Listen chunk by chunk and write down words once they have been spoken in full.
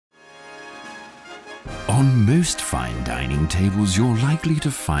On most fine dining tables, you're likely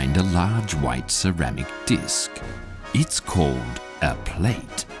to find a large white ceramic disc. It's called a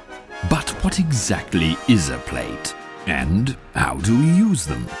plate. But what exactly is a plate? And how do we use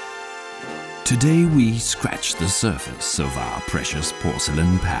them? Today we scratch the surface of our precious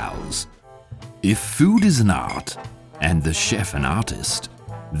porcelain pals. If food is an art, and the chef an artist,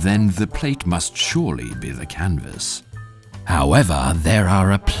 then the plate must surely be the canvas. However, there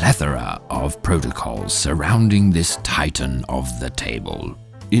are a plethora of protocols surrounding this titan of the table.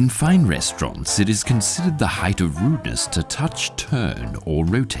 In fine restaurants, it is considered the height of rudeness to touch, turn, or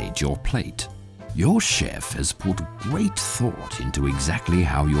rotate your plate. Your chef has put great thought into exactly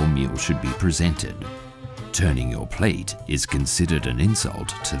how your meal should be presented. Turning your plate is considered an insult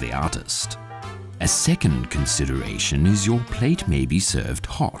to the artist. A second consideration is your plate may be served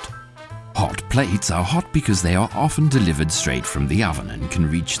hot. Hot plates are hot because they are often delivered straight from the oven and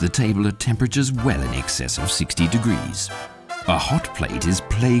can reach the table at temperatures well in excess of 60 degrees. A hot plate is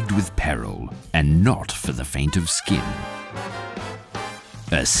plagued with peril and not for the faint of skin.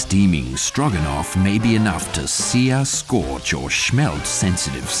 A steaming stroganoff may be enough to sear, scorch, or smelt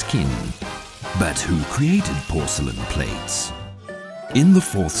sensitive skin. But who created porcelain plates? In the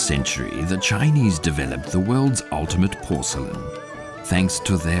 4th century, the Chinese developed the world's ultimate porcelain, thanks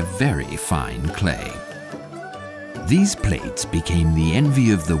to their very fine clay. These plates became the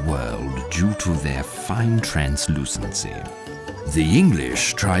envy of the world due to their fine translucency. The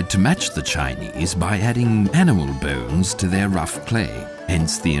English tried to match the Chinese by adding animal bones to their rough clay,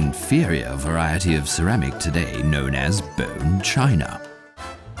 hence the inferior variety of ceramic today known as bone china.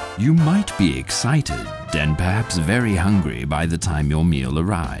 You might be excited and perhaps very hungry by the time your meal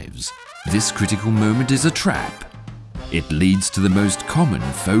arrives. This critical moment is a trap. It leads to the most common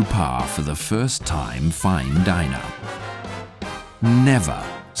faux pas for the first-time fine diner. Never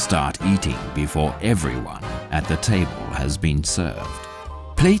start eating before everyone at the table has been served.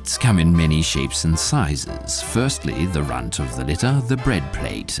 Plates come in many shapes and sizes. Firstly, the runt of the litter, the bread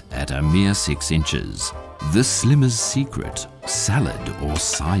plate at a mere 6 inches. The slimmer's secret, salad or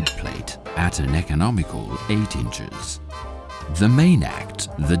side plate at an economical 8 inches. The main act,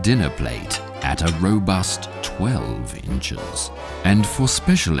 the dinner plate, at a robust 12 inches. And for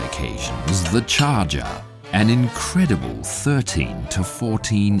special occasions, the charger, an incredible 13 to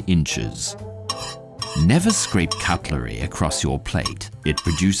 14 inches. Never scrape cutlery across your plate. It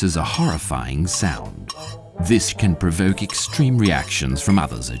produces a horrifying sound. This can provoke extreme reactions from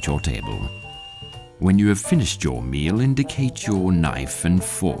others at your table. When you have finished your meal, indicate your knife and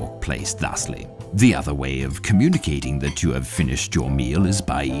fork placed thusly. The other way of communicating that you have finished your meal is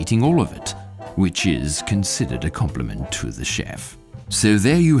by eating all of it, which is considered a compliment to the chef. So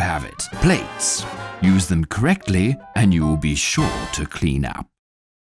there you have it, plates. Use them correctly and you will be sure to clean up.